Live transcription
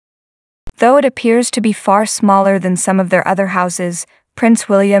Though it appears to be far smaller than some of their other houses, Prince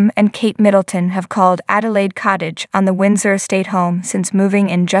William and Kate Middleton have called Adelaide Cottage on the Windsor estate home since moving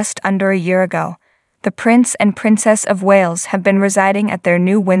in just under a year ago. The Prince and Princess of Wales have been residing at their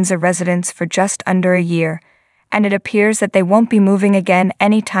new Windsor residence for just under a year, and it appears that they won't be moving again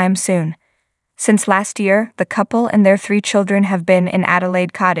anytime soon. Since last year, the couple and their 3 children have been in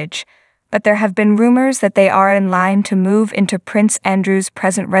Adelaide Cottage, but there have been rumors that they are in line to move into Prince Andrew's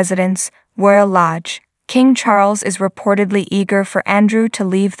present residence, Royal Lodge. King Charles is reportedly eager for Andrew to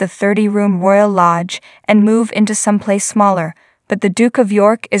leave the 30-room Royal Lodge and move into someplace smaller, but the Duke of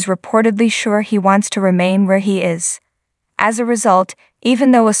York is reportedly sure he wants to remain where he is. As a result,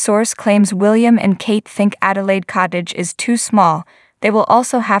 even though a source claims William and Kate think Adelaide Cottage is too small, they will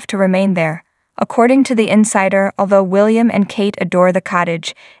also have to remain there. According to the insider, although William and Kate adore the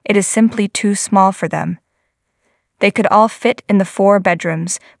cottage, it is simply too small for them. They could all fit in the 4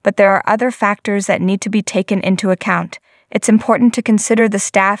 bedrooms, but there are other factors that need to be taken into account. It's important to consider the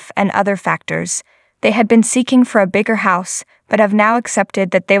staff and other factors. They had been seeking for a bigger house, but have now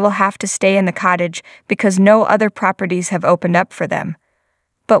accepted that they will have to stay in the cottage because no other properties have opened up for them.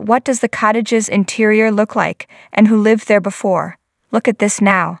 But what does the cottage's interior look like, and who lived there before? Look at this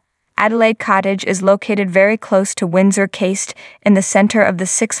now. Adelaide Cottage is located very close to Windsor Castle in the center of the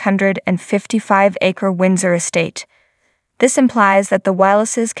 655-acre Windsor estate. This implies that the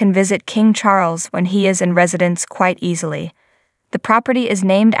Waleses can visit King Charles when he is in residence quite easily. The property is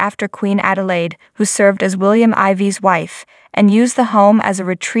named after Queen Adelaide, who served as William Ivy's wife, and used the home as a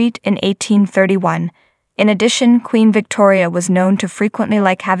retreat in 1831. In addition, Queen Victoria was known to frequently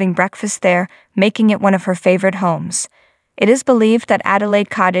like having breakfast there, making it one of her favorite homes. It is believed that Adelaide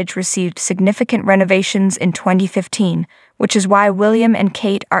Cottage received significant renovations in 2015, which is why William and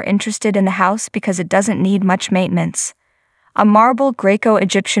Kate are interested in the house because it doesn't need much maintenance. A marble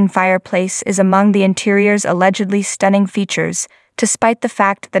Greco-Egyptian fireplace is among the interior's allegedly stunning features, despite the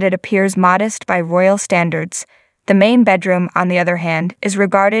fact that it appears modest by royal standards. The main bedroom, on the other hand, is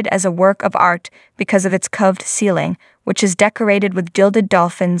regarded as a work of art because of its coved ceiling, which is decorated with gilded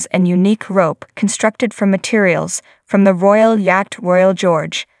dolphins and unique rope constructed from materials from the royal yacht Royal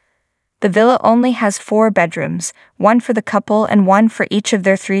George. The villa only has 4 bedrooms, 1 for the couple and 1 for each of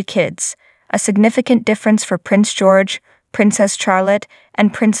their 3 kids, a significant difference for Prince George, Princess Charlotte,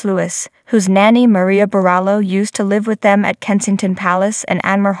 and Prince Louis, whose nanny Maria Barallo used to live with them at Kensington Palace and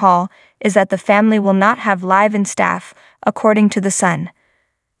Anmer Hall, is that the family will not have live-in staff, according to The Sun.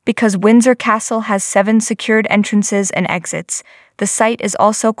 Because Windsor Castle has 7 secured entrances and exits, the site is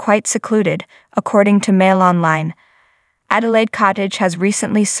also quite secluded, according to Mail Online. Adelaide Cottage has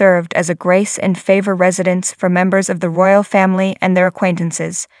recently served as a grace and favor residence for members of the royal family and their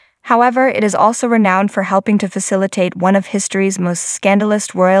acquaintances. However, it is also renowned for helping to facilitate one of history's most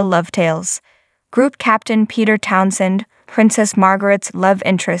scandalous royal love tales. Group Captain Peter Townsend, Princess Margaret's love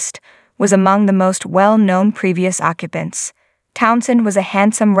interest, was among the most well-known previous occupants. Townsend was a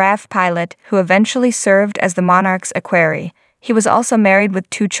handsome RAF pilot who eventually served as the monarch's equerry. He was also married with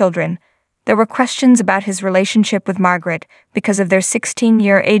 2 children. There were questions about his relationship with Margaret because of their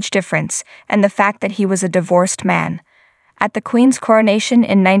 16-year age difference and the fact that he was a divorced man. At the Queen's coronation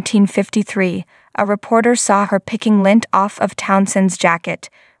in 1953, a reporter saw her picking lint off of Townsend's jacket,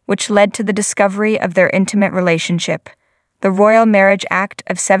 which led to the discovery of their intimate relationship. The Royal Marriage Act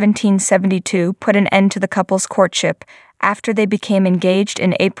of 1772 put an end to the couple's courtship after they became engaged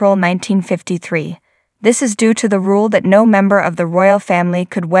in April 1953. This is due to the rule that no member of the royal family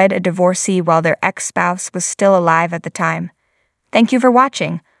could wed a divorcee while their ex-spouse was still alive at the time. Thank you for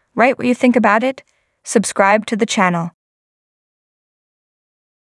watching. Write what you think about it. Subscribe to the channel.